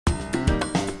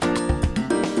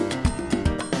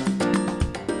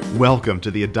Welcome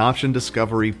to the Adoption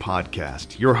Discovery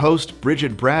Podcast. Your host,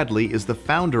 Bridget Bradley, is the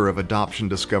founder of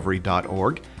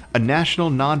AdoptionDiscovery.org, a national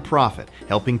nonprofit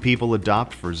helping people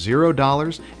adopt for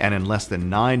 $0 and in less than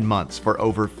 9 months for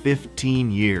over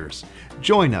 15 years.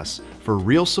 Join us for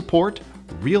real support,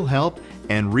 real help,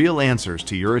 and real answers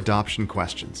to your adoption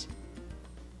questions.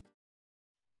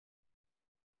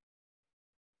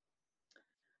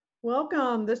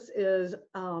 Welcome. This is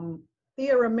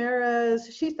Thea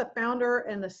Ramirez. She's the founder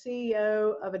and the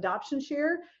CEO of Adoption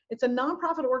Share. It's a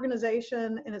nonprofit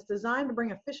organization and it's designed to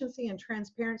bring efficiency and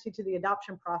transparency to the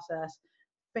adoption process.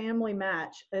 Family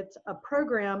Match. It's a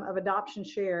program of Adoption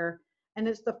Share, and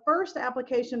it's the first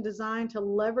application designed to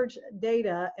leverage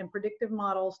data and predictive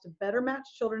models to better match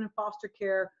children in foster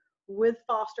care with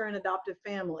foster and adoptive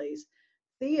families.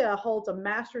 Thea holds a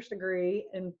master's degree,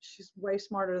 and she's way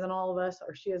smarter than all of us,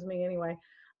 or she is me anyway,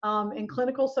 in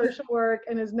clinical social work,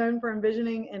 and is known for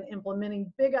envisioning and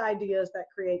implementing big ideas that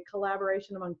create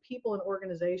collaboration among people and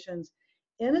organizations.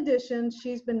 In addition,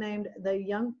 she's been named the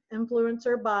Young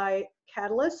Influencer by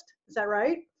Catalyst. Is that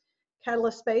right?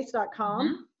 CatalystSpace.com.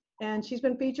 Mm-hmm. And she's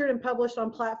been featured and published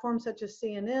on platforms such as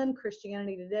CNN,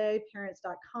 Christianity Today,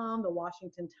 Parents.com, The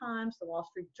Washington Times, The Wall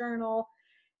Street Journal.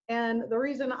 And the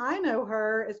reason I know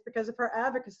her is because of her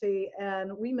advocacy.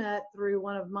 And we met through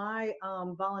one of my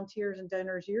volunteers and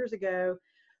donors years ago.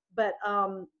 But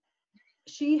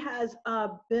she has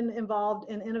been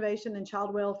involved in innovation and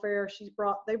child welfare.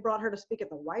 They brought her to speak at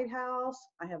the White House.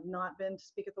 I have not been to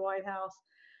speak at the White House.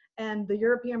 And the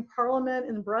European Parliament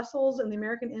in Brussels and the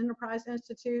American Enterprise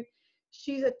Institute.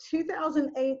 She's a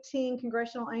 2018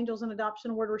 Congressional Angels in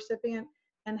Adoption Award recipient,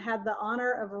 and had the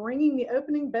honor of ringing the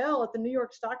opening bell at the New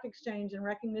York Stock Exchange in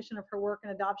recognition of her work in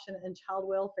adoption and child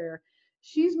welfare.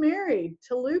 She's married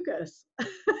to Lucas,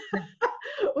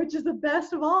 which is the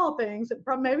best of all things.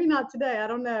 Maybe not today, I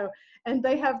don't know. And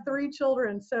they have 3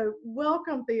 children. So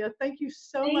welcome, Thea. Thank you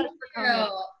so much for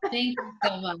coming. Thank you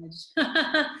so much.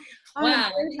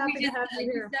 Wow, we just have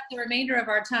the remainder of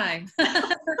our time.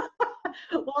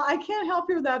 Well, I can't help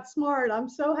you're that smart. I'm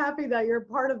so happy that you're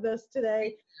part of this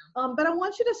today. But I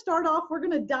want you to start off. We're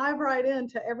going to dive right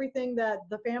into everything that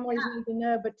the families need to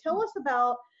know. But tell us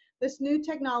about this new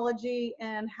technology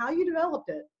and how you developed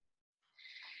it.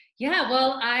 Yeah,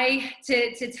 well,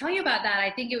 to tell you about that,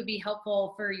 I think it would be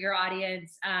helpful for your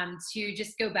audience to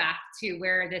just go back to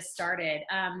where this started.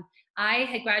 I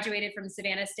had graduated from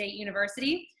Savannah State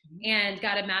University and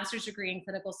got a master's degree in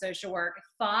clinical social work.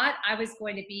 Thought I was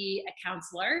going to be a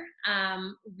counselor.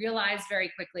 Realized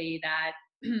very quickly that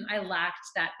I lacked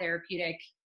that therapeutic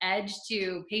edge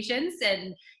to patients.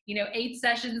 And, 8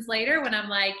 sessions later, when I'm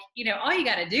like, all you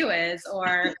got to do is,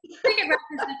 or we can wrap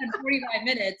this up in 45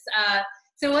 minutes.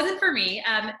 So it wasn't for me.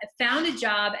 Found a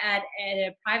job at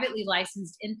a privately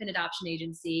licensed infant adoption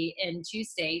agency in 2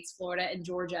 states, Florida and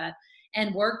Georgia,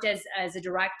 and worked as a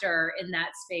director in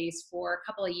that space for a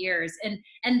couple of years.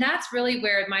 And that's really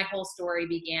where my whole story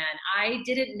began. I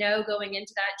didn't know going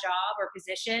into that job or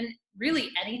position really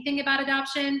anything about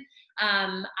adoption.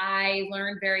 I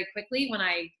learned very quickly when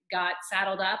I got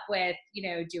saddled up with,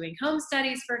 doing home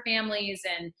studies for families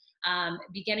and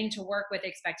beginning to work with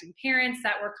expecting parents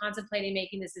that were contemplating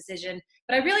making this decision.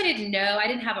 But I really didn't know. I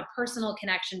didn't have a personal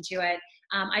connection to it.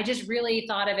 I just really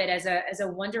thought of it as a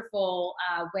wonderful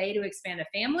way to expand a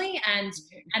family and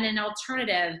an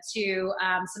alternative to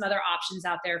some other options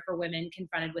out there for women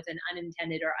confronted with an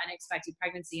unintended or unexpected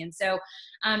pregnancy. And so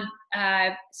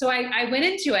I went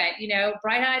into it,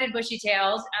 bright-eyed and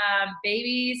bushy-tailed,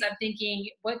 babies. I'm thinking,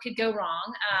 what could go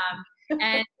wrong?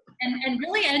 And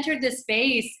really entered this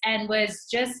space and was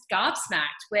just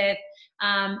gobsmacked with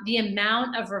the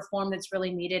amount of reform that's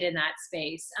really needed in that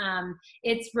space.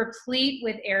 It's replete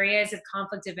with areas of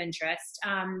conflict of interest.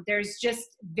 There's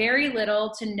just very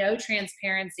little to no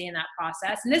transparency in that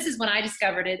process. And this is when I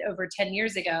discovered it over 10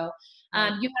 years ago.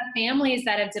 You have families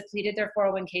that have depleted their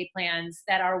 401k plans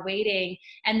that are waiting.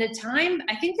 And the time,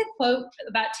 I think the quote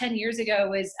about 10 years ago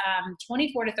was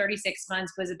 24 to 36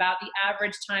 months was about the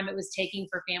average time it was taking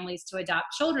for families to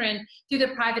adopt children through the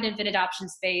private infant adoption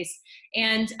space.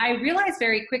 And I realized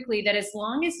very quickly that as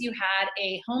long as you had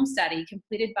a home study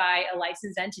completed by a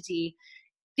licensed entity,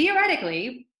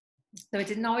 theoretically, so it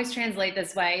didn't always translate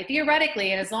this way.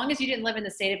 Theoretically, and as long as you didn't live in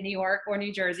the state of New York or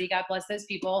New Jersey, God bless those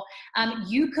people,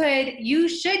 you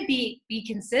should be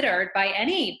considered by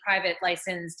any private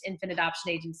licensed infant adoption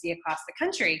agency across the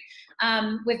country,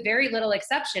 with very little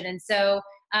exception. And so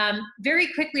very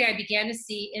quickly I began to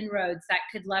see inroads that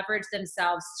could leverage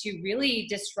themselves to really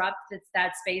disrupt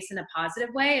that space in a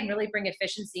positive way and really bring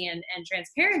efficiency and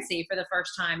transparency for the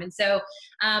first time. And so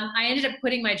I ended up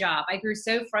quitting my job. I grew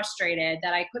so frustrated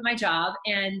that I quit my job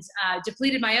and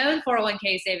depleted my own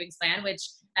 401k savings plan, which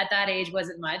at that age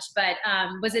wasn't much, but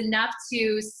was enough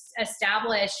to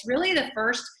establish really the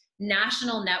first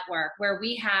national network where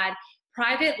we had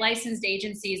private licensed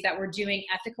agencies that were doing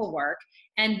ethical work.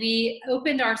 And we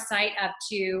opened our site up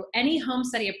to any home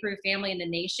study approved family in the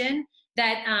nation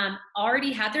that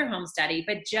already had their home study,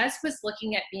 but just was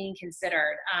looking at being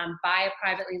considered by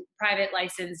a private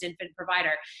licensed infant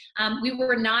provider. We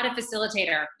were not a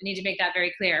facilitator. I need to make that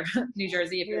very clear. New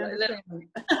Jersey, if you're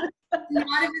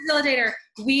not a facilitator.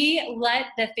 We let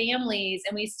the families,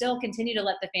 and we still continue to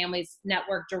let the families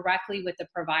network directly with the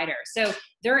provider. So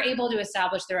they're able to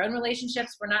establish their own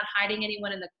relationships. We're not hiding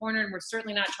anyone in the corner, and we're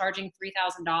certainly not charging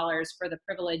 $3,000 for the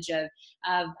privilege of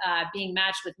being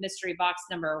matched with mystery box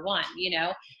number one, you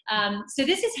know? So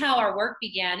this is how our work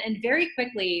began. And very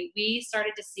quickly, we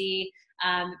started to see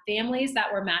families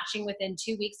that were matching within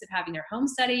 2 weeks of having their home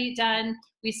study done.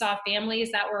 We saw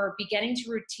families that were beginning to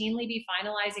routinely be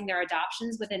finalizing their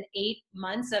adoptions within 8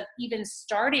 months of even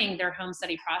starting their home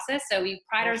study process. So we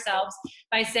pride ourselves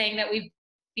by saying that we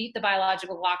beat the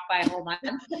biological clock by a whole month.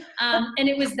 And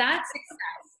it was that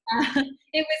success.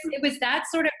 It was that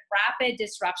sort of rapid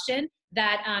disruption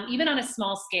that even on a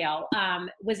small scale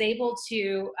was able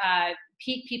to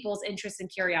pique people's interest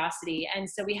and curiosity. And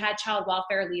so we had child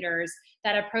welfare leaders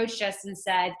that approached us and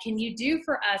said, can you do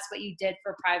for us what you did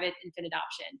for private infant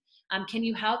adoption? Can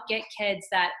you help get kids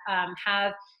that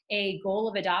have a goal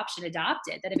of adoption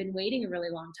adopted, that have been waiting a really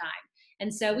long time?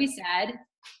 And so we said,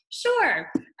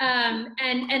 sure.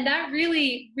 And that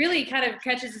really, really kind of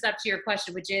catches us up to your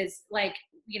question, which is like,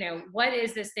 you know, what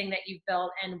is this thing that you've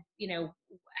built, and, you know,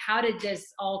 how did this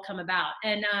all come about?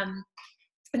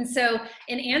 And so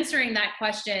in answering that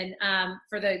question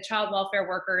for the child welfare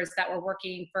workers that were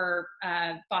working for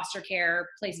foster care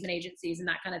placement agencies and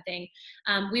that kind of thing,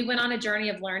 we went on a journey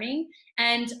of learning.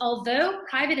 And although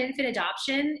private infant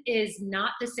adoption is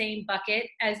not the same bucket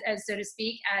as so to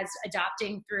speak, as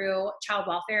adopting through child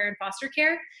welfare and foster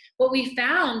care, what we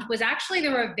found was actually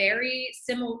there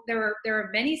were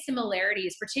many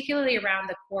similarities, particularly around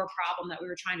the core problem that we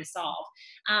were trying to solve,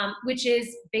 which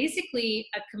is basically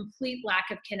a complete lack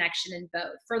of connection in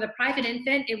both. For the private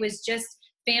infant, it was just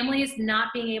families not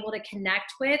being able to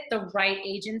connect with the right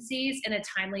agencies in a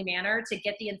timely manner to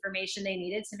get the information they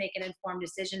needed to make an informed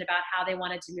decision about how they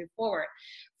wanted to move forward.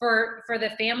 For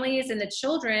the families and the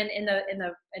children in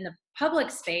the public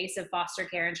space of foster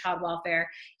care and child welfare,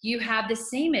 you have the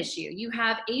same issue. You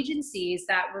have agencies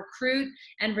that recruit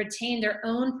and retain their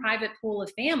own private pool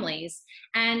of families,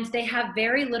 and they have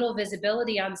very little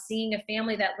visibility on seeing a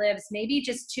family that lives maybe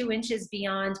just 2 inches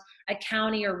beyond a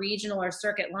county or regional or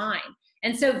circuit line.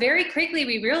 And so very quickly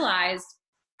we realized,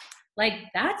 like,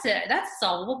 that's a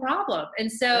solvable problem.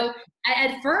 And so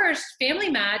at first,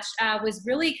 Family Match was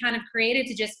really kind of created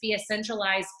to just be a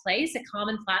centralized place, a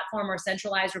common platform or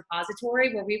centralized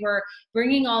repository where we were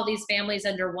bringing all these families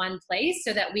under one place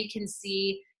so that we can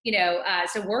see, you know,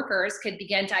 so workers could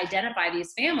begin to identify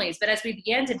these families. But as we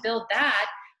began to build that,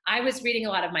 I was reading a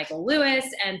lot of Michael Lewis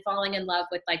and falling in love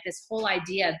with like this whole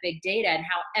idea of big data and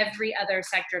how every other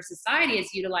sector of society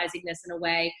is utilizing this in a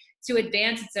way to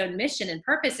advance its own mission and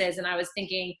purposes. And I was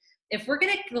thinking, if we're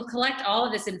going to collect all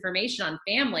of this information on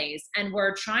families and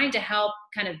we're trying to help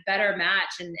kind of better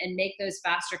match and make those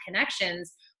faster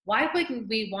connections, why wouldn't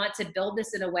we want to build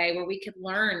this in a way where we could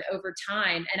learn over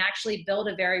time and actually build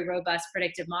a very robust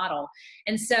predictive model?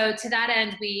 And so to that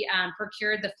end, we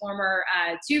procured the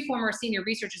two former senior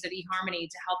researchers at eHarmony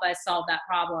to help us solve that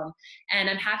problem. And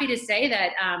I'm happy to say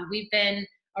that we've been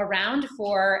around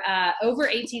for over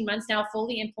 18 months now,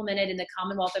 fully implemented in the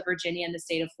Commonwealth of Virginia and the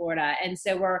state of Florida. And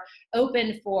so we're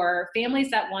open for families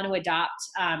that want to adopt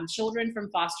children from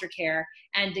foster care.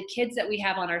 And the kids that we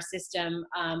have on our system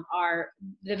are,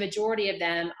 the majority of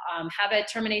them have a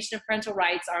termination of parental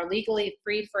rights, are legally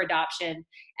free for adoption,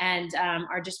 and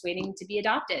are just waiting to be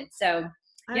adopted. So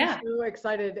yeah. I'm so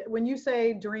excited. When you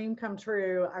say dream come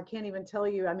true, I can't even tell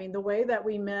you. I mean, the way that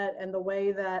we met and the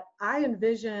way that I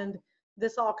envisioned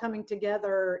this all coming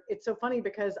together, it's so funny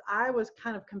because I was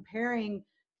kind of comparing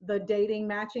the dating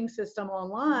matching system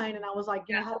online, and I was like,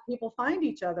 you know, how do people find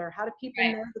each other? How do people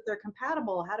know that they're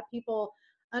compatible? How do people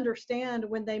understand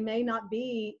when they may not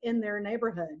be in their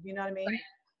neighborhood? You know what I mean?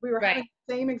 We were having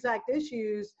the same exact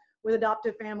issues with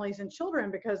adoptive families and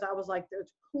children, because I was like, there's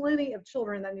plenty of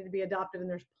children that need to be adopted, and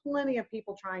there's plenty of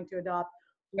people trying to adopt.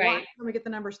 Why can't we get the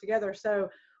numbers together? So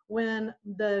when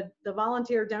the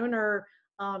volunteer donor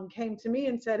came to me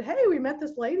and said, "Hey, we met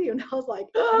this lady," and I was like,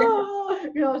 "Oh,"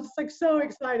 you know, just like so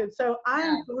excited. So I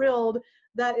am thrilled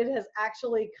that it has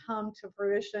actually come to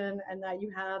fruition and that you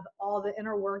have all the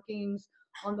inner workings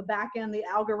on the back end, the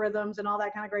algorithms and all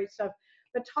that kind of great stuff.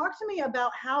 But talk to me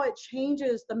about how it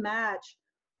changes the match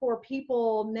for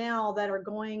people now that are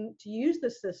going to use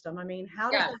the system. I mean,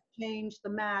 how does that change the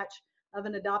match of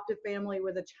an adoptive family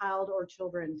with a child or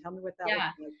children? Tell me what that looks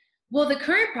like. Well, the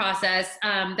current process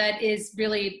that is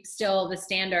really still the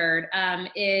standard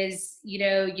is,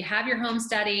 you have your home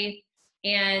study,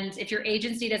 and if your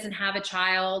agency doesn't have a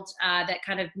child that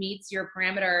kind of meets your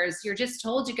parameters, you're just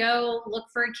told to go look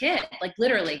for a kid, like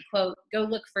literally, quote, go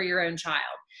look for your own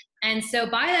child. And so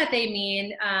by that, they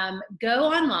mean go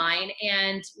online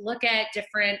and look at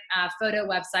different photo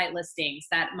website listings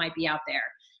that might be out there.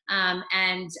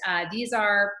 These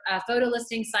are photo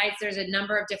listing sites. There's a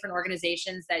number of different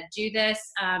organizations that do this,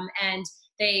 and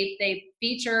they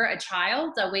feature a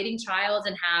child, a waiting child,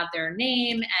 and have their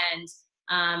name and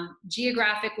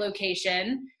geographic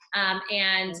location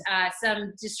and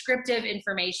some descriptive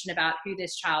information about who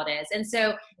this child is. And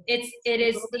so it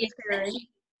is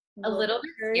a little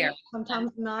bit scary.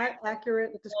 Sometimes not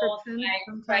accurate description.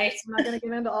 Sometimes I'm not going to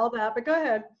get into all that, but go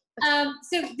ahead.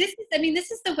 So this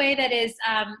is the way that is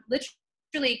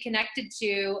literally connected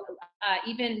to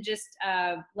even just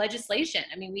legislation.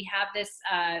 I mean, we have this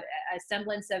a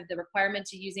semblance of the requirement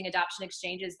to using adoption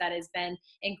exchanges that has been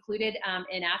included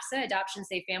in AFSA, Adoption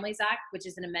Safe Families Act, which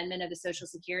is an amendment of the Social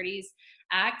Securities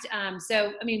Act.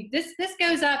 So, I mean, this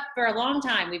goes up for a long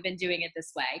time. We've been doing it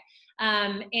this way.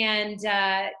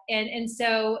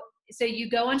 So you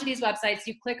go onto these websites,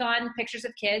 you click on pictures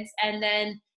of kids, and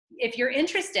then if you're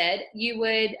interested, you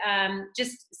would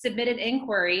just submit an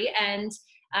inquiry. And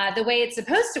the way it's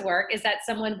supposed to work is that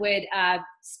someone would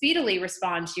speedily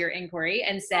respond to your inquiry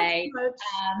and say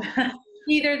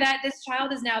either that this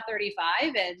child is now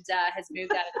 35 and has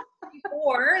moved out of the country,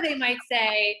 or they might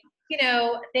say,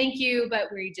 thank you, but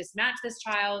we just matched this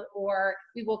child, or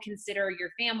we will consider your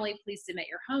family. Please submit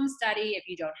your home study. If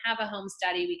you don't have a home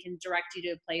study, we can direct you to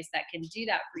a place that can do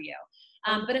that for you.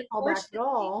 But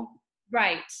unfortunately,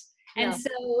 right. And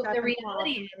so the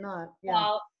reality is,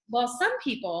 while some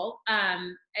people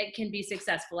can be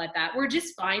successful at that, we're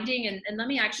just finding, and let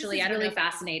me actually, really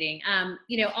fascinating,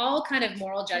 all kind of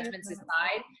moral judgments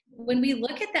aside, when we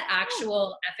look at the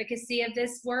actual efficacy of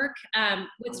this work,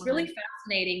 what's really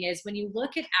fascinating is when you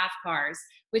look at AFCARS,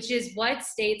 which is what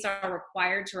states are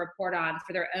required to report on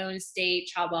for their own state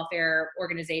child welfare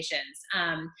organizations,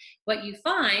 what you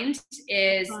find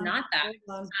is not that.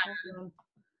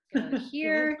 Go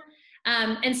here.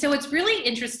 And so what's really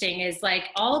interesting is, like,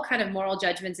 all kind of moral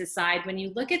judgments aside, when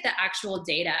you look at the actual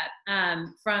data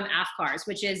from AFCARS,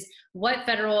 which is what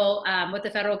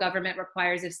the federal government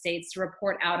requires of states to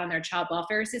report out on their child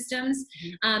welfare systems,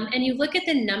 and you look at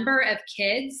the number of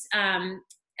kids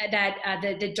that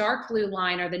the dark blue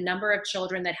line are the number of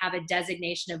children that have a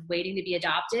designation of waiting to be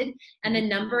adopted, and the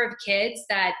number of kids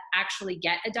that actually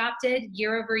get adopted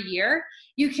year over year,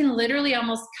 you can literally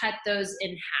almost cut those in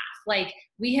half. Like,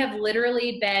 we have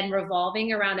literally been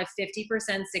revolving around a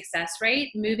 50% success rate,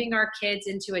 moving our kids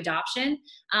into adoption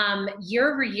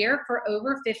year over year for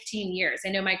over 15 years. I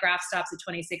know my graph stops at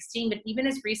 2016, but even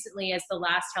as recently as the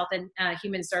last Health and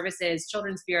Human Services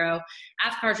Children's Bureau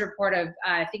AFCARS report of,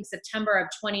 I think, September of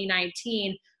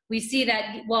 2019, we see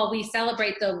that while we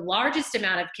celebrate the largest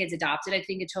amount of kids adopted, I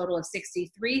think a total of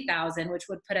 63,000, which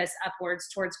would put us upwards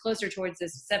closer towards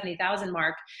this 70,000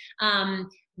 mark,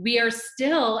 we are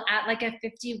still at like a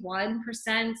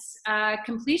 51%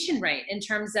 completion rate in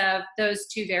terms of those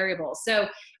two variables. So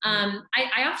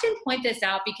I often point this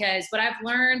out because what I've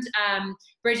learned,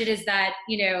 Bridget, is that,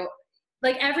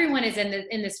 like, everyone is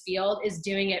in this field is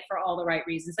doing it for all the right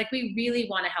reasons. Like, we really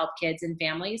want to help kids and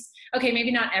families. Okay,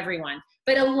 maybe not everyone,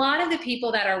 but a lot of the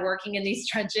people that are working in these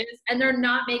trenches, and they're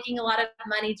not making a lot of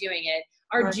money doing it,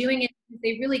 are doing it because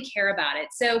they really care about it.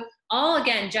 So all,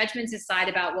 again, judgments aside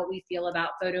about what we feel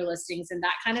about photo listings and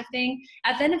that kind of thing,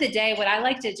 at the end of the day, what I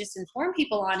like to just inform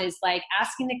people on is, like,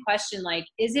 asking the question, like,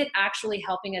 is it actually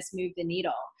helping us move the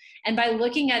needle? And by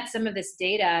looking at some of this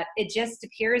data, it just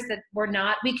appears that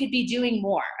we could be doing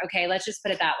more. Okay, let's just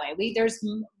put it that way. There's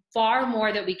far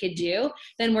more that we could do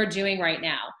than we're doing right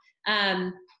now.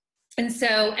 And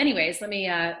so anyways, I'm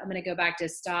going to go back to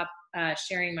stop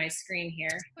sharing my screen here.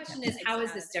 The question is, how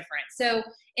is this different? So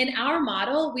in our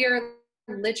model, we are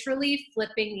literally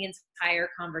flipping the entire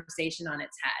conversation on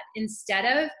its head. Instead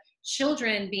of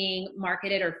children being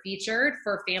marketed or featured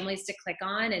for families to click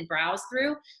on and browse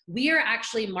through. We are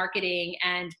actually marketing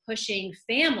and pushing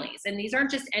families. And these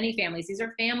aren't just any families. These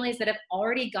are families that have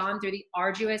already gone through the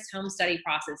arduous home study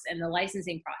process and the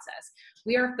licensing process.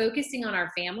 We are focusing on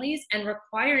our families and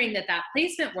requiring that that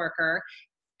placement worker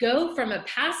go from a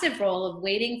passive role of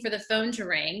waiting for the phone to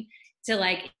ring to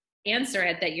like answer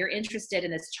it that you're interested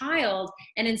in this child,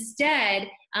 and instead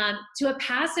to a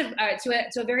passive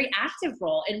to a very active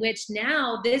role in which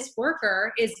now this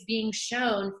worker is being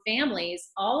shown families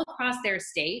all across their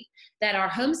state that are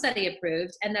home study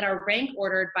approved and that are rank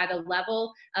ordered by the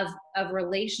level of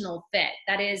relational fit.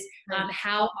 That is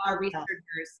how our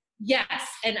researchers. Yes,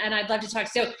 and I'd love to talk.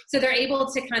 So they're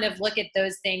able to kind of look at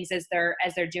those things as they're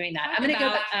doing that. I'm going to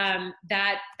go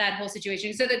that whole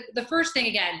situation. So the first thing,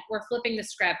 again, we're flipping the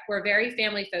script. We're very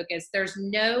family focused. There's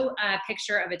no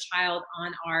picture of a child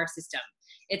on our system.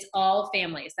 It's all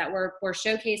families that we're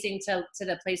showcasing to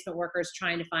the placement workers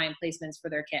trying to find placements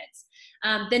for their kids.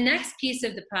 The next piece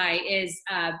of the pie is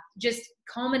just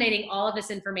culminating all of this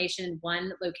information in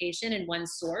one location and one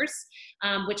source,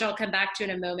 which I'll come back to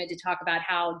in a moment to talk about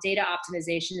how data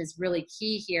optimization is really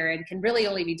key here and can really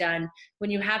only be done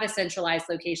when you have a centralized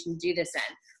location to do this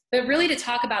in. But really to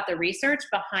talk about the research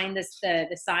behind this, the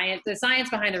science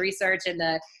behind the research and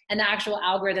the actual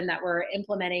algorithm that we're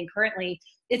implementing currently,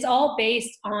 it's all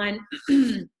based on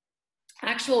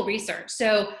actual research.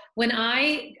 So when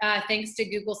I, thanks to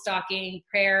Google stalking,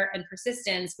 prayer, and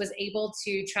persistence, was able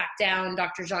to track down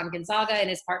Dr. John Gonzaga and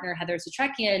his partner Heather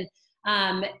Sucheckian,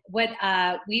 what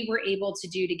we were able to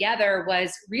do together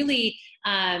was really,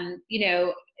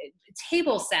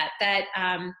 table set that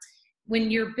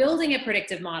when you're building a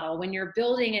predictive model, when you're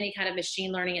building any kind of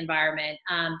machine learning environment,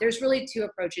 there's really two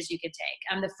approaches you could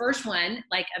take. The first one,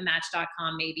 like a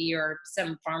Match.com maybe, or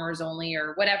some Farmers Only,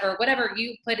 or whatever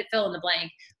you fill in the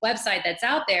blank website that's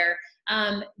out there,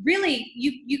 really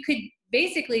you could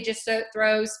basically just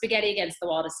throw spaghetti against the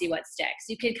wall to see what sticks.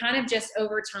 You can kind of just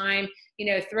over time,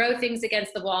 throw things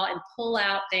against the wall and pull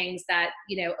out things that,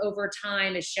 over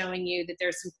time is showing you that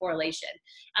there's some correlation.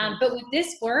 But with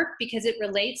this work, because it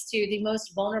relates to the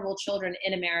most vulnerable children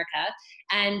in America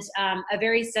and a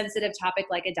very sensitive topic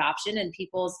like adoption and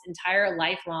people's entire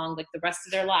lifelong, like the rest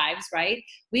of their lives, right?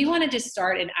 We wanted to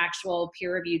start an actual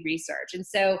peer-reviewed research. And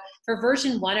so for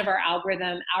version 1 of our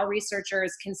algorithm, our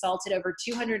researchers consulted over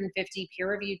 250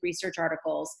 peer-reviewed research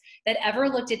articles that ever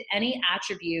looked at any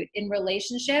attribute in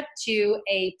relationship to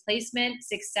a placement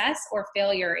success or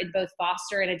failure in both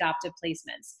foster and adoptive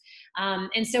placements.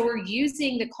 And so we're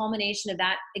using the culmination of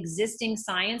that existing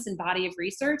science and body of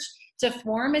research to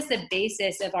form as the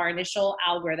basis of our initial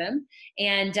algorithm.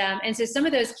 And so some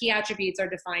of those key attributes are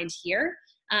defined here.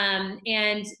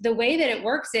 And the way that it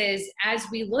works is as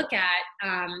we look at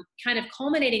kind of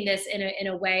culminating this in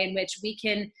a way in which we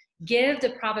can give the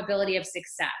probability of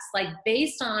success, like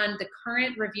based on the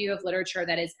current review of literature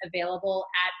that is available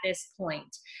at this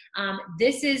point.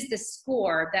 This is the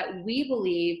score that we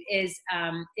believe is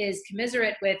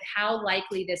commensurate with how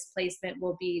likely this placement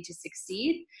will be to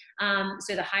succeed.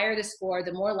 So the higher the score,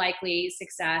 the more likely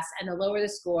success, and the lower the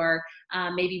score,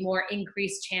 maybe more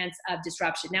increased chance of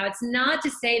disruption. Now, it's not to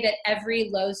say that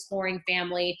every low scoring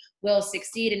family will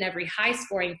succeed and every high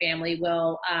scoring family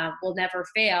will never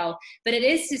fail, but it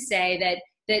is to say that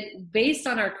based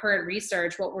on our current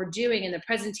research, what we're doing in the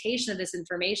presentation of this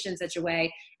information in such a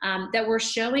way that we're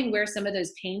showing where some of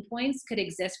those pain points could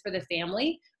exist for the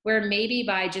family, where maybe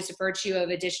by just virtue of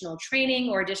additional training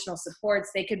or additional supports,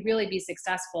 they could really be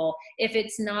successful if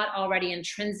it's not already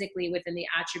intrinsically within the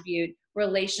attribute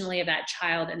relationally of that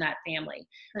child and that family.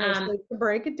 And to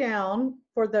break it down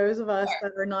for those of us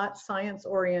that are not science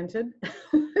oriented,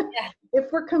 if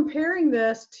we're comparing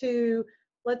this to,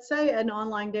 let's say, an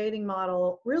online dating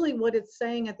model, really what it's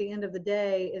saying at the end of the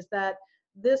day is that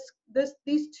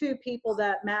these two people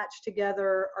that match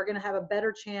together are going to have a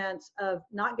better chance of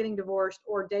not getting divorced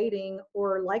or dating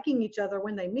or liking each other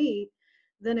when they meet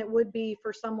than it would be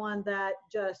for someone that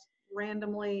just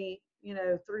randomly,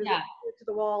 threw to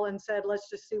the wall and said, let's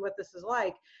just see what this is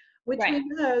like. Which we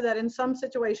know that in some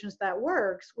situations that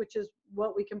works, which is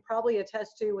what we can probably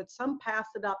attest to with some past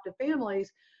adoptive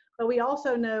families. But we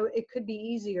also know it could be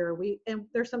easier. And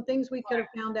there's some things we could have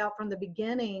found out from the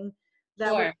beginning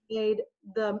that would made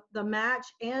the match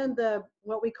and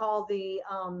what we call the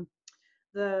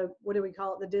what do we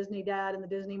call it, the Disney dad and the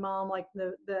Disney mom, like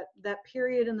that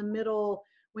period in the middle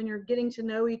when you're getting to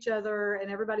know each other and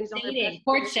everybody's on their best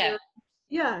courtship.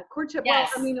 Yeah, courtship. Yes.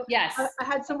 Well, I mean, yes. I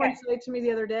had someone say to me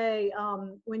the other day,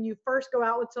 when you first go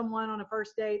out with someone on a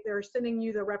first date, they're sending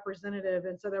you the representative.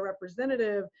 And so the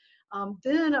representative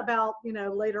Then about,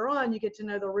 later on, you get to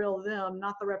know the real them,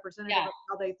 not the representative Yeah. of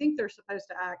how they think they're supposed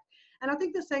to act. And I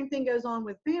think the same thing goes on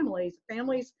with families.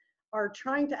 Families are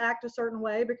trying to act a certain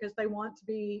way because they want to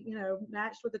be,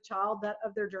 matched with a child that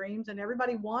of their dreams, and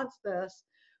everybody wants this.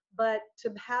 But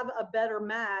to have a better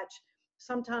match,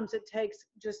 sometimes it takes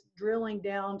just drilling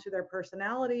down to their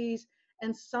personalities,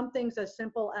 and some things as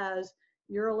simple as,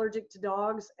 you're allergic to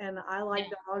dogs and I like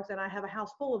dogs and I have a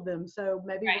house full of them, so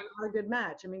maybe we're not a good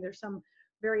match. I mean, there's some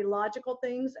very logical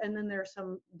things, and then there's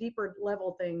some deeper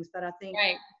level things that I think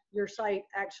your site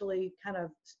actually kind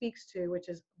of speaks to, which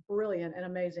is brilliant and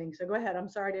amazing. So go ahead. I'm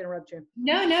sorry to interrupt you.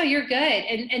 No, you're good.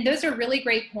 And those are really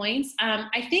great points.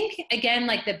 I think, again,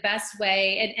 like the best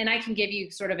way, and I can give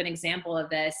you sort of an example of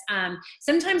this.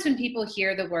 Sometimes when people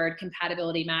hear the word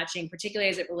compatibility matching, particularly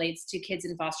as it relates to kids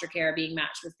in foster care being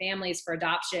matched with families for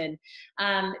adoption,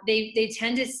 they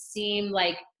tend to seem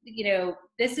like,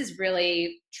 this is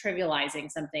really trivializing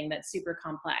something that's super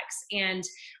complex, and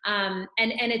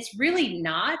it's really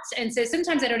not. And so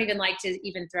sometimes I don't even like to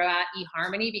even throw out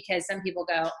eHarmony, because some people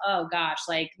go, oh gosh,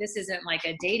 like this isn't like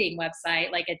a dating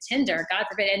website, like a Tinder, God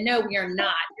forbid. And no, we are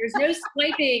not. There's no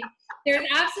swiping. There's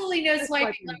absolutely no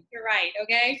swiping left or right.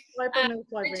 Okay. No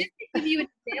swiping. Just to give you an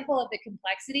example of the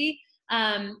complexity.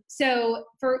 So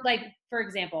for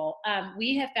example,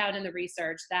 we have found in the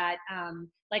research that,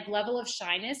 like level of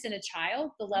shyness in a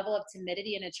child, the level of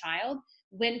timidity in a child,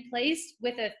 when placed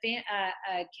with a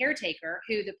caretaker,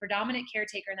 who the predominant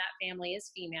caretaker in that family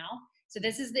is female. So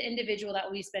this is the individual that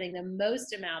will be spending the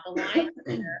most amount, the lion's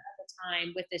share of the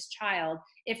time with this child.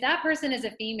 If that person is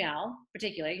a female,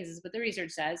 particularly, because this is what the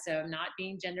research says, so I'm not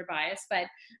being gender biased, but,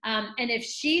 and if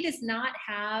she does not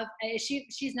have,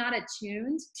 she's not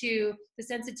attuned to the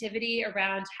sensitivity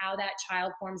around how that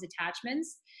child forms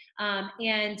attachments,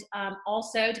 and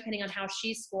also depending on how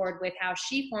she's scored with how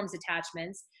she forms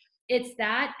attachments, it's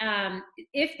that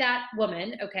if that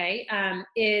woman,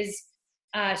 is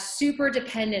super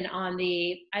dependent on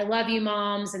the I love you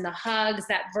moms and the hugs,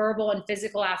 that verbal and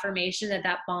physical affirmation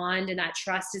that bond and that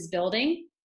trust is building,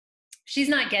 she's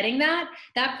not getting that.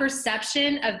 That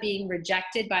perception of being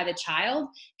rejected by the child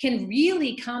can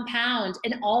really compound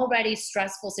an already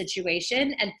stressful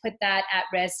situation and put that at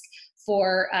risk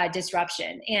for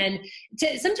disruption. And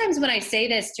sometimes when I say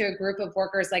this to a group of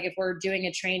workers, like if we're doing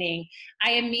a training,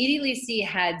 I immediately see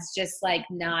heads just like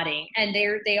nodding. And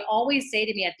they always say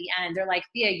to me at the end, they're like,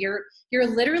 Thea, you're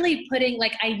literally putting,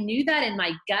 like, I knew that in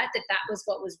my gut that was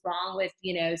what was wrong with,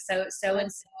 so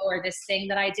and so, or this thing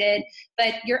that I did,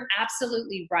 but you're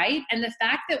absolutely right. And the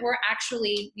fact that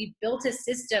we built a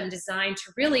system designed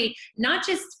to really not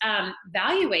just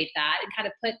evaluate that and kind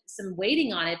of put some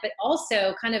weighting on it, but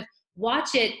also kind of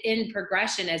watch it in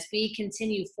progression as we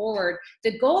continue forward.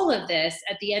 The goal of this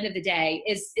at the end of the day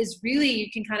is really,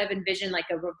 you can kind of envision like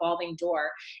a revolving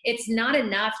door. It's not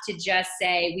enough to just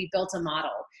say we built a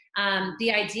model.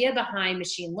 The idea behind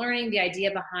machine learning, the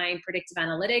idea behind predictive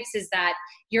analytics is that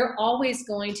you're always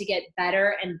going to get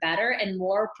better and better and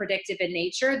more predictive in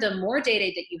nature the more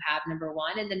data that you have, number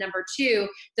one. And then number two,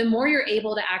 the more you're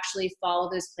able to actually follow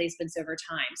those placements over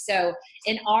time. So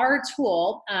in our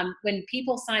tool, when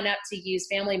people sign up to use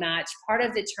Family Match, part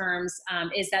of the terms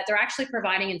is that they're actually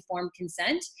providing informed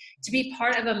consent to be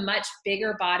part of a much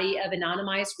bigger body of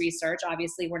anonymized research.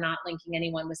 Obviously, we're not linking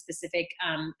anyone with specific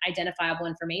identifiable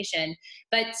information,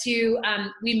 but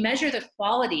we measure the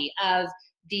quality of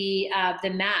the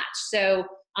match. So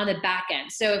on the back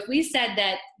end. So if we said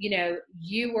that,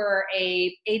 you were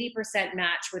a 80%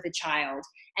 match with a child,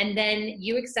 and then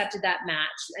you accepted that match,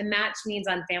 and match means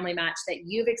on Family Match that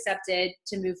you've accepted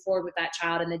to move forward with that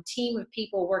child, and the team of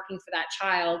people working for that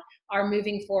child are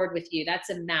moving forward with you. That's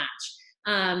a match.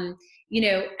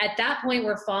 At that point,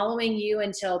 we're following you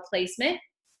until placement.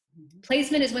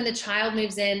 Placement is when the child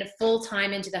moves in full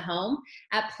time into the home.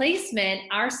 At placement,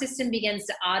 our system begins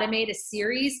to automate a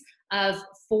series of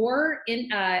four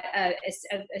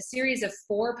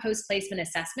post-placement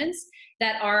assessments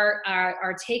that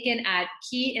are taken at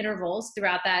key intervals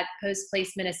throughout that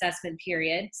post-placement assessment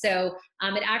period. So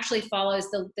it actually follows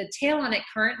the tail on it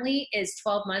currently is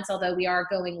 12 months, although we are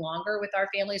going longer with our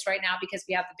families right now because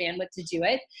we have the bandwidth to do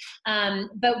it.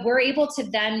 But we're able to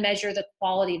then measure the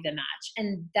quality of the match.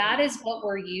 And that is what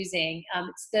we're using.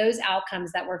 It's those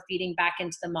outcomes that we're feeding back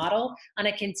into the model on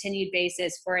a continued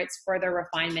basis for its further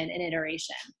refinement and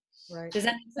iteration. Right. Does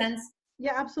that make sense?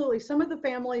 Yeah, absolutely. Some of the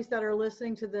families that are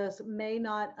listening to this may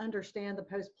not understand the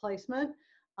post-placement.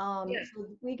 Yes. So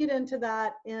we get into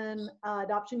that in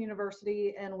Adoption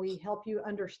University, and we help you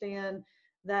understand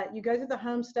that you go through the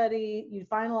home study, you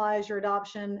finalize your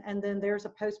adoption, and then there's a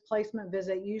post-placement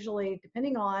visit, usually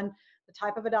depending on the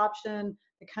type of adoption,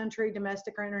 the country,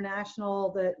 domestic or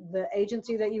international, the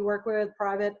agency that you work with,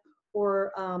 private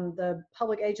or the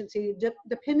public agency,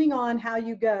 depending on how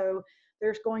you go,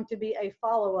 there's going to be a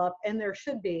follow-up, and there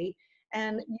should be.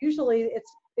 And usually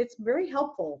it's very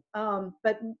helpful.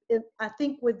 But I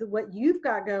think with what you've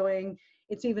got going,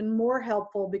 it's even more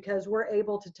helpful because we're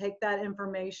able to take that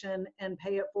information and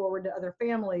pay it forward to other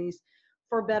families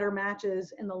for better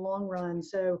matches in the long run.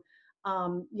 So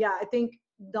yeah, I think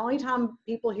the only time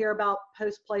people hear about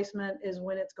post-placement is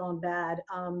when it's gone bad.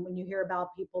 When you hear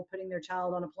about people putting their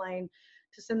child on a plane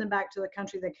to send them back to the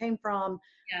country they came from.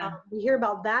 Yeah. We hear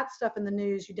about that stuff in the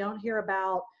news. You don't hear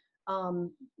about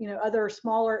other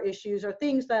smaller issues or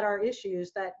things that are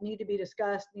issues that need to be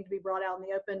discussed, need to be brought out in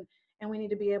the open, and we need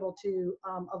to be able to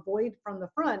avoid from the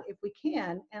front if we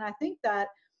can. And I think that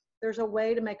there's a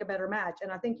way to make a better match,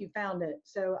 and I think you found it.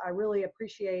 So I really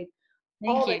appreciate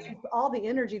all the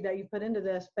energy that you put into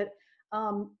this. But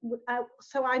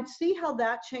so I see how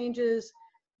that changes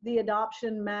the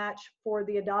adoption match for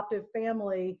the adoptive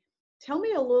family. Tell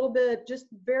me a little bit, just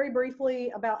very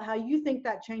briefly, about how you think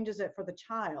that changes it for the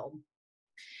child.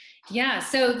 Yeah,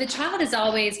 so the child is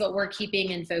always what we're keeping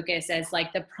in focus as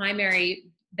like the primary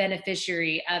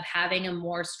beneficiary of having a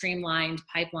more streamlined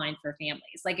pipeline for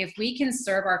families. Like if we can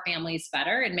serve our families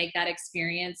better and make that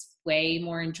experience way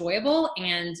more enjoyable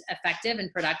and effective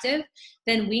and productive,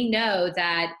 then we know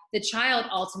that the child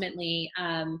ultimately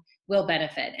will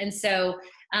benefit. And so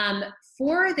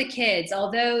for the kids,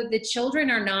 although the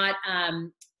children are not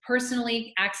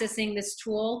personally accessing this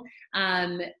tool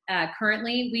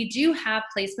currently, we do have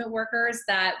placement workers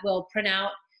that will print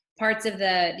out parts of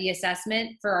the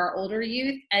assessment for our older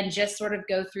youth and just sort of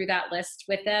go through that list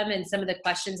with them and some of the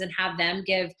questions and have them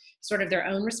give sort of their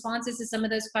own responses to some of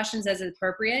those questions as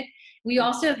appropriate. We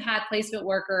also have had placement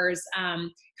workers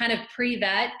kind of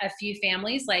pre-vet a few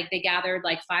families, like they gathered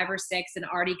like 5 or 6 and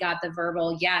already got the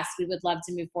verbal, yes, we would love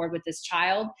to move forward with this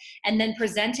child, and then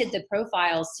presented the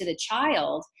profiles to the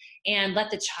child and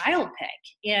let the child pick.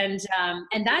 And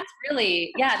that's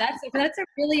really, yeah, that's a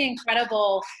really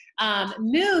incredible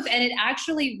move. And it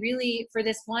actually really, for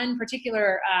this one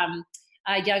particular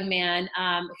young man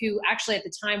who actually at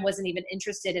the time wasn't even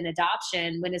interested in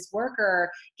adoption, when his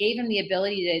worker gave him the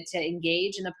ability to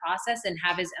engage in the process and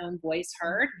have his own voice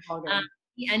heard,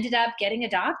 he ended up getting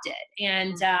adopted.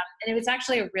 And it was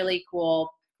actually a really cool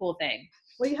thing.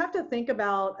 Well, you have to think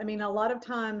about, I mean, a lot of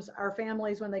times our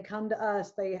families, when they come to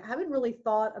us, they haven't really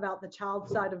thought about the child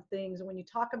side of things. And when you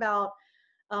talk about,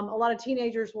 a lot of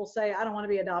teenagers will say, I don't want to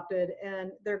be adopted.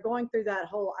 And they're going through that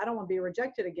whole, I don't want to be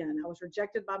rejected again. I was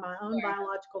rejected by my own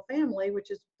biological family,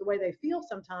 which is the way they feel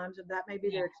sometimes, and that may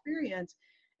be their experience.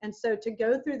 And so to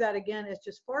go through that again is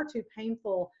just far too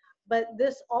painful. But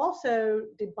this also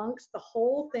debunks the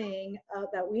whole thing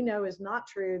that we know is not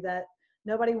true, that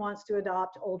nobody wants to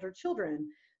adopt older children.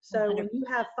 So 100%. When you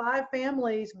have 5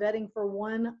 families vetting for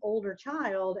one older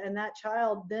child, and that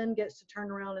child then gets to turn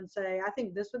around and say, I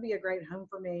think this would be a great home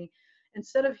for me,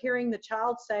 instead of hearing the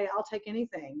child say, I'll take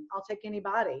anything, I'll take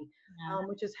anybody,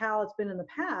 which is how it's been in the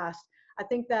past, I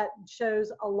think that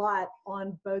shows a lot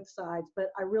on both sides. But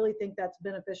I really think that's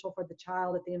beneficial for the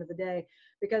child at the end of the day,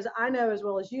 because I know as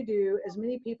well as you do, as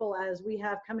many people as we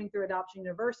have coming through Adoption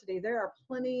University, there are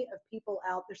plenty of people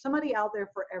out there, somebody out there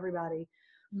for everybody.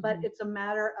 But it's a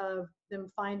matter of them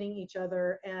finding each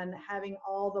other and having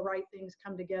all the right things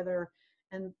come together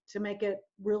and to make it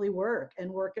really work and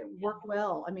work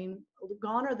well. I mean,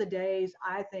 gone are the days,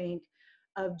 I think,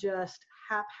 of just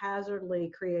haphazardly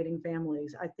creating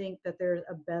families. I think that there's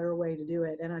a better way to do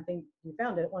it. And I think you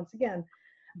found it once again.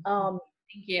 Thank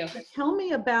you. Tell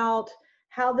me about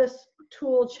how this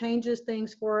tool changes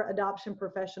things for adoption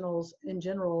professionals in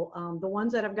general, the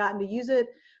ones that have gotten to use it,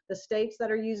 the states that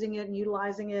are using it and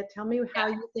utilizing it. Tell me how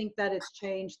you think that it's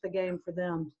changed the game for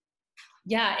them.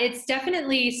 Yeah, it's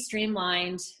definitely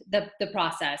streamlined the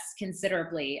process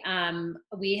considerably.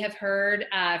 We have heard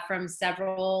from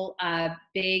several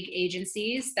big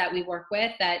agencies that we work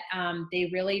with that they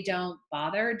really don't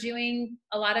bother doing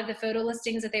a lot of the photo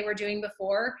listings that they were doing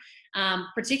before,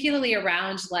 particularly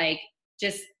around like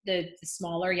just the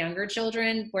smaller, younger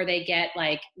children, where they get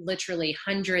like literally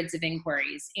hundreds of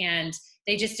inquiries and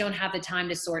they just don't have the time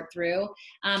to sort through.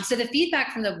 So the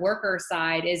feedback from the worker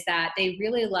side is that they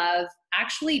really love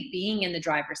actually being in the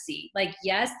driver's seat. Like,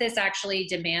 yes, this actually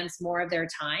demands more of their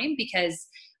time because,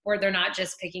 or they're not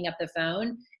just picking up the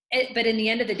phone. but in the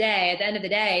end of the day, at the end of the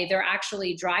day, they're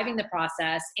actually driving the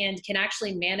process and can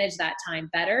actually manage that time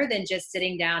better than just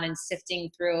sitting down and sifting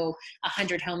through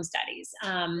 100 home studies.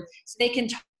 So they can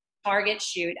target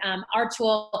shoot. Our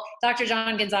tool, Dr.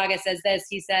 John Gonzaga says this,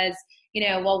 he says,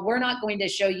 well, we're not going to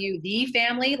show you the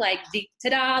family, like the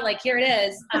ta-da, like here it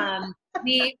is.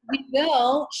 We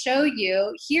will show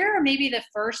you, here are maybe the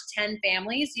first 10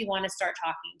 families you want to start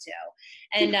talking to.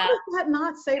 And how does that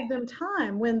not save them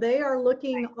time when they are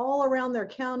looking all around their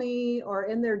county or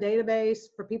in their database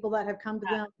for people that have come to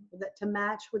them to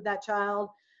match with that child?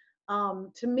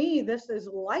 To me, this is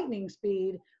lightning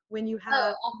speed when you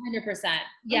have 100%.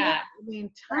 Yeah. I mean,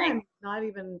 time is not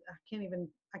even,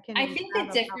 I think the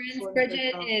difference,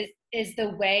 Bridget, is the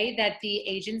way that the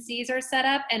agencies are set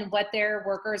up and what their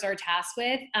workers are tasked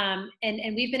with.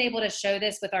 And we've been able to show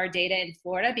this with our data in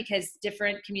Florida because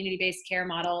different community-based care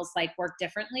models work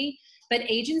differently. But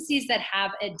agencies that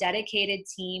have a dedicated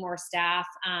team or staff,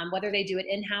 whether they do it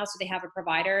in-house or they have a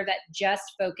provider that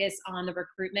just focus on the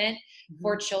recruitment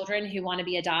for children who want to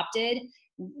be adopted,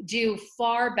 do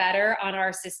far better on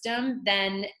our system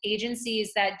than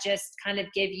agencies that just kind of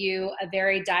give you a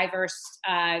very diverse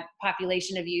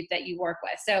population of youth that you work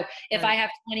with. So if I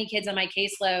have 20 kids on my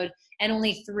caseload and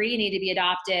only 3 need to be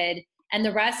adopted and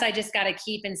the rest I just got to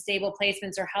keep in stable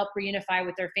placements or help reunify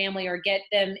with their family or get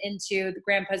them into the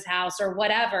grandpa's house or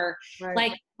whatever,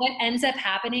 what ends up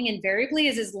happening invariably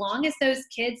is as long as those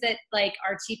kids that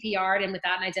are TPR'd and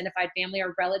without an identified family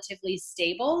are relatively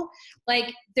stable,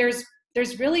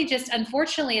 there's really just,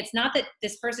 unfortunately, it's not that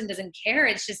this person doesn't care.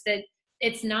 It's just that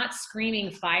it's not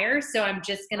screaming fire. So I'm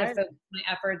just going to focus my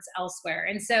efforts elsewhere.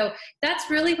 And so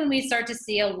that's really when we start to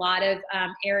see a lot of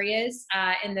areas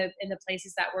in the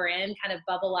places that we're in kind of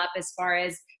bubble up as far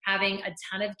as having a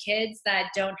ton of kids that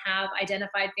don't have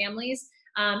identified families.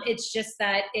 It's just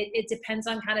that it depends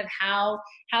on kind of how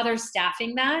they're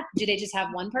staffing that. Do they just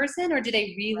have one person or do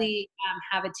they really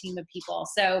have a team of people?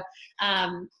 So,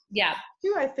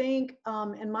 I think,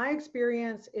 in my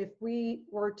experience, if we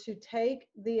were to take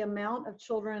the amount of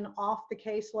children off the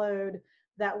caseload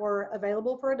that were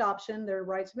available for adoption, their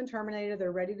rights have been terminated,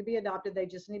 they're ready to be adopted, they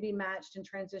just need to be matched and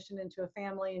transitioned into a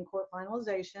family and court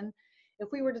finalization. If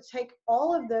we were to take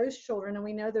all of those children, and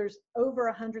we know there's over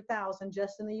 100,000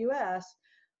 just in the US,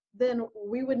 then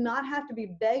we would not have to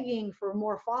be begging for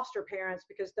more foster parents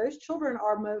because those children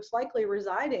are most likely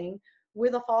residing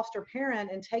with a foster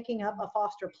parent and taking up a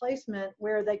foster placement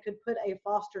where they could put a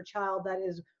foster child that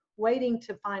is waiting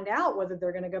to find out whether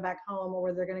they're going to go back home or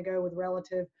whether they're going to go with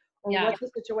relative or what the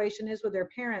situation is with their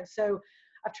parents. So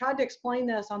I've tried to explain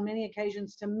this on many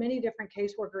occasions to many different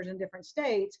caseworkers in different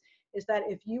states, is that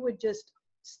if you would just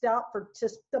stop for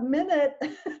just a minute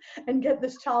and get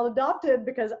this child adopted,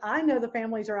 because I know the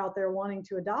families are out there wanting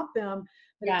to adopt them,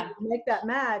 but if you make that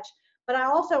match. But I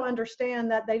also understand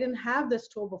that they didn't have this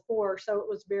tool before, so it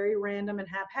was very random and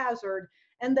haphazard,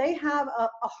 and they have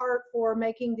a heart for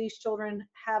making these children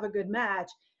have a good match.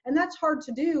 And that's hard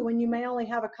to do when you may only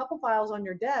have a couple files on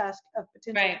your desk of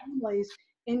potential families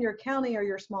in your county or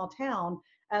your small town,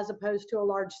 as opposed to a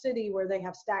large city where they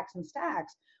have stacks and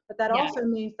stacks. But that also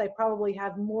means they probably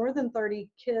have more than 30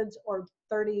 kids or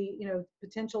 30,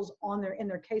 potentials in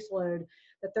their caseload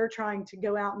that they're trying to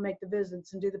go out and make the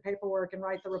visits and do the paperwork and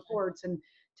write the reports and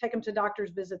take them to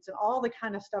doctor's visits and all the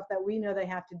kind of stuff that we know they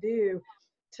have to do.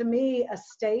 To me, a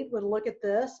state would look at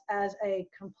this as a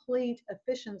complete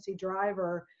efficiency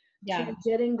driver to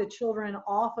getting the children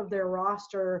off of their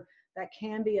roster that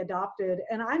can be adopted.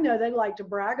 And I know they like to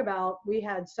brag about, we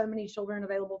had so many children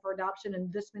available for adoption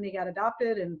and this many got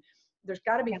adopted, and there's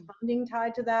got to be funding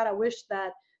tied to that. I wish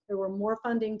that there were more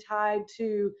funding tied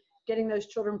to getting those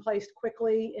children placed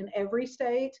quickly in every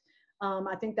state.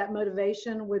 I think that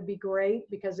motivation would be great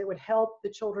because it would help the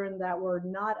children that were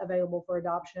not available for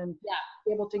adoption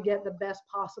be able to get the best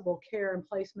possible care and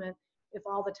placement if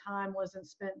all the time wasn't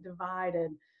spent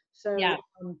divided. So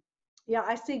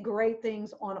I see great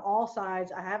things on all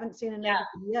sides. I haven't seen a negative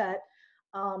yet.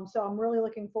 So I'm really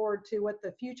looking forward to what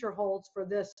the future holds for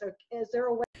this. So is there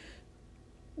a way?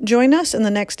 Join us in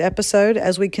the next episode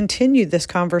as we continue this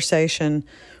conversation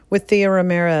with Thea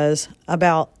Ramirez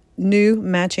about new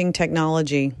matching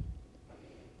technology.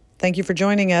 Thank you for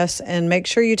joining us, and make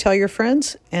sure you tell your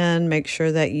friends and make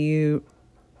sure that you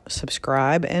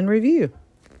subscribe and review.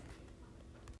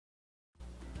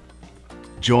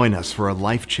 Join us for a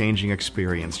life-changing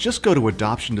experience. Just go to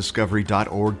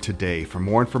adoptiondiscovery.org today for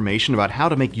more information about how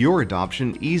to make your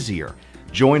adoption easier.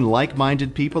 Join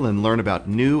like-minded people and learn about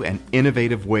new and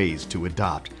innovative ways to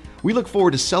adopt. We look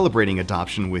forward to celebrating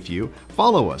adoption with you.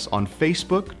 Follow us on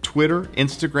Facebook, Twitter,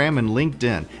 Instagram, and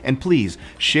LinkedIn. And please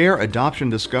share Adoption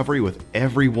Discovery with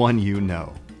everyone you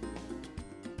know.